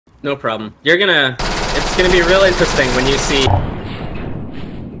No problem. It's gonna be real interesting when you see...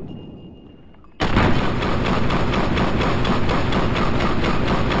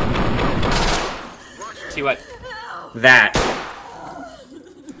 See what? That.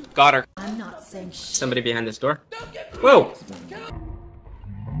 Got her. I'm not saying shit. Somebody behind this door. Whoa!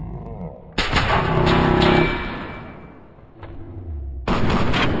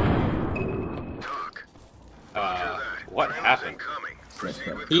 What happened?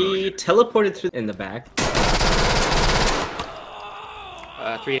 He teleported through in the back.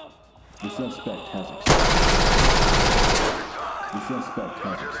 3. The suspect has expired.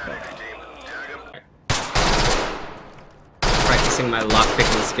 Practicing my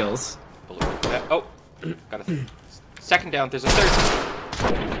lockpicking skills. Oh, got a second down. There's a third.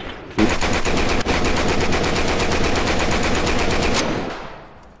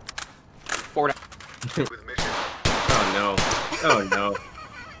 4 down. Oh no. Oh no.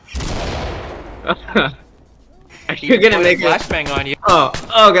 Are you gonna make a flashbang on you? Oh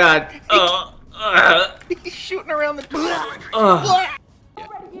god. Oh. He's shooting around the door. Oh.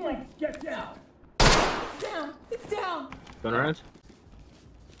 Get down! Down! It's down! Going around?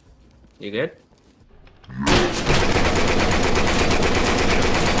 You good?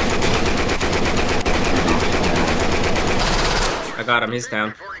 I got him, he's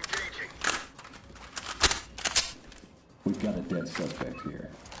down. We've got a dead suspect here.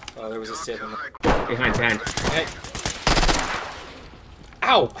 Oh, there was a 7. Behind. Hey.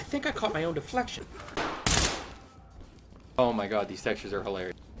 Ow! I think I caught my own deflection. Oh my god, these textures are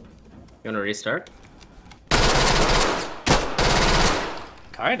hilarious. You wanna restart?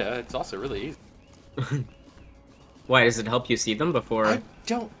 Kinda. It's also really easy. Why, does it help you see them before? I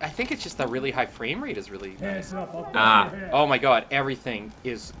think it's just the really high frame rate is really nice. Ah. Oh my god, everything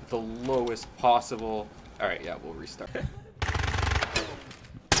is the lowest possible. Alright, yeah, we'll restart.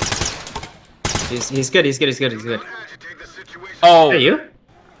 He's good. Oh! Hey, you?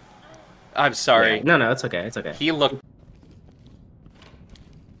 I'm sorry. Yeah, no, it's okay, He looked...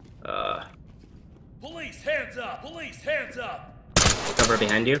 Police, hands up! Police, hands up! Cover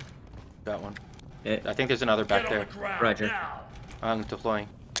behind you. That one. Yeah. I think there's another back Get on there. the ground Roger. now. I'm deploying.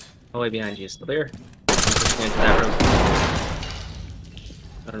 All the way behind you, still there. I'm pushing into that room.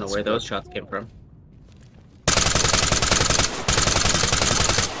 I don't know where those shots came from.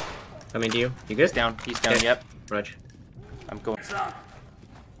 Coming to you. You good? He's down. He's down. Okay. Yep. Roger. I'm going. Hands up!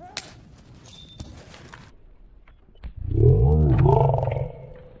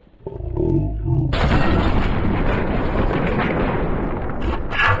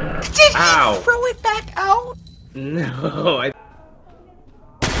 Ow! Throw it back out! No, I...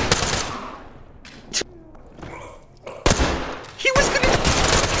 He was gonna...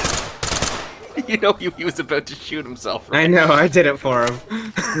 You know he was about to shoot himself. Right? I know, I did it for him.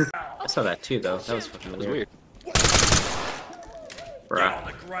 I saw that too, though. That was fucking It was weird. weird. Get Bruh. on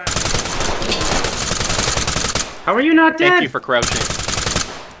the ground! How are you not dead? Thank you for crouching.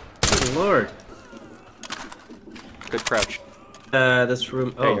 Good lord. Good crouch. This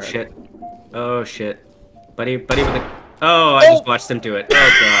room... There Oh, you are. shit. Oh, shit. Buddy with the... Oh, I just watched him do it. Oh,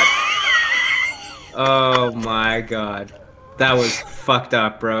 god. Oh, my god. That was fucked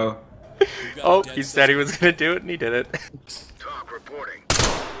up, bro. Oh, he said he was gonna do it, and he did it. Talk reporting.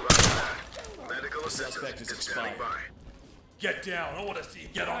 Roger that. Medical Suspect assistance is is standing expired. by. Get down! I want to see you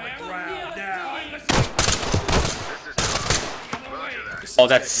get on the ground now! This is Talk. Roger that. Oh,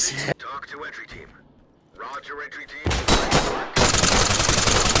 that's... Talk to entry team. Roger, entry team.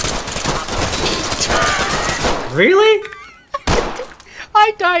 Really?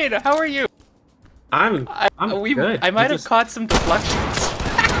 Hi, Diana. How are you? I'm good. I might have caught some deflections.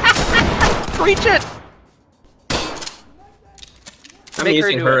 Reach it! I'm Make her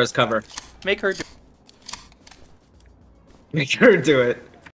using do her it. as cover. Make her do... Make her do it.